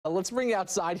Let's bring you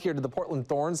outside here to the Portland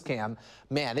Thorns cam.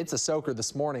 Man, it's a soaker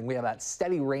this morning. We have that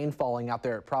steady rain falling out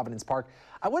there at Providence Park.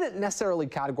 I wouldn't necessarily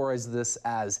categorize this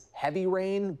as heavy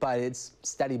rain, but it's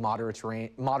steady moderate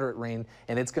rain,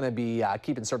 and it's going to be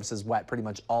keeping surfaces wet pretty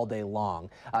much all day long.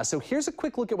 So here's a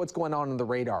quick look at what's going on the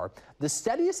radar. The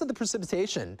steadiest of the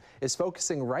precipitation is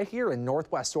focusing right here in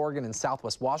northwest Oregon and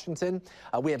southwest Washington.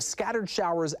 We have scattered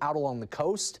showers out along the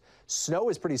coast. Snow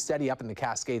is pretty steady up in the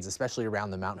Cascades, especially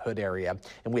around the Mount Hood area.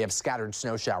 And we have scattered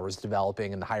snow showers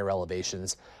developing in the higher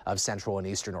elevations of central and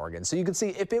eastern Oregon. So you can see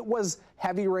if it was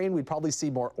heavy rain, we'd probably see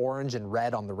more orange and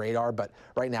red on the radar. But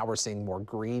right now we're seeing more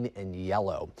green and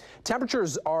yellow.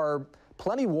 Temperatures are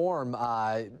plenty warm,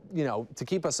 to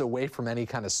keep us away from any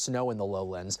kind of snow in the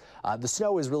lowlands. The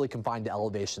snow is really confined to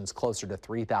elevations closer to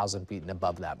 3,000 feet and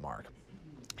above that mark.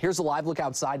 Here's a live look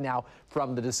outside now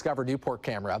from the Discover Newport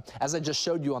camera. As I just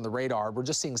showed you on the radar, we're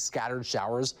just seeing scattered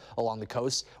showers along the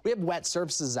coast. We have wet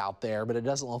surfaces out there, but it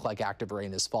doesn't look like active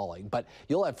rain is falling. But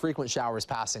you'll have frequent showers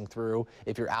passing through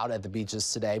if you're out at the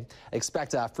beaches today.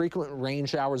 Expect frequent rain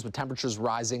showers with temperatures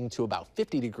rising to about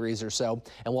 50 degrees or so,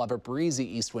 and we'll have a breezy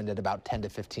east wind at about 10 to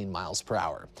 15 miles per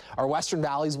hour. Our western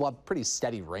valleys will have pretty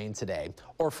steady rain today,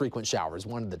 or frequent showers,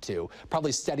 one of the two.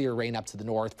 Probably steadier rain up to the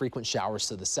north, frequent showers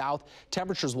to the south.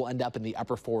 Temperatures will end up in the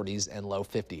upper 40s and low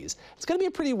 50s. It's going to be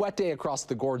a pretty wet day across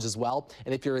the gorge as well.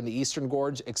 And if you're in the eastern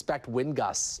gorge, expect wind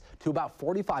gusts to about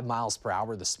 45 miles per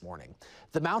hour this morning.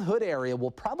 The Mount Hood area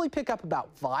will probably pick up about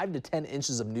 5 to 10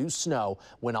 inches of new snow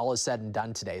when all is said and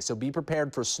done today. So be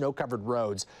prepared for snow-covered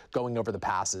roads going over the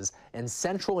passes. And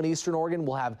central and eastern Oregon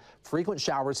will have frequent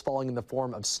showers falling in the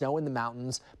form of snow in the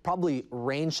mountains, probably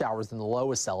rain showers in the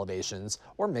lowest elevations,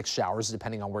 or mixed showers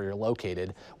depending on where you're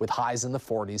located, with highs in the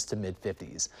 40s to mid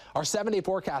 50s. Our 7-day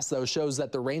forecast, though, shows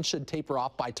that the rain should taper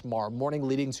off by tomorrow morning,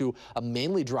 leading to a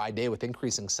mainly dry day with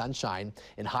increasing sunshine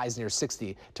and highs near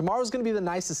 60. Tomorrow's going to be the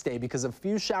nicest day because a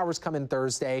few showers come in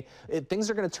Thursday. Things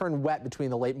are going to turn wet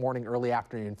between the late morning, early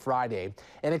afternoon Friday.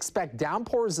 And expect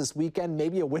downpours this weekend,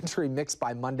 maybe a wintry mix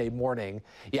by Monday morning.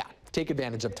 Yeah, take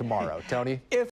advantage of tomorrow. Tony?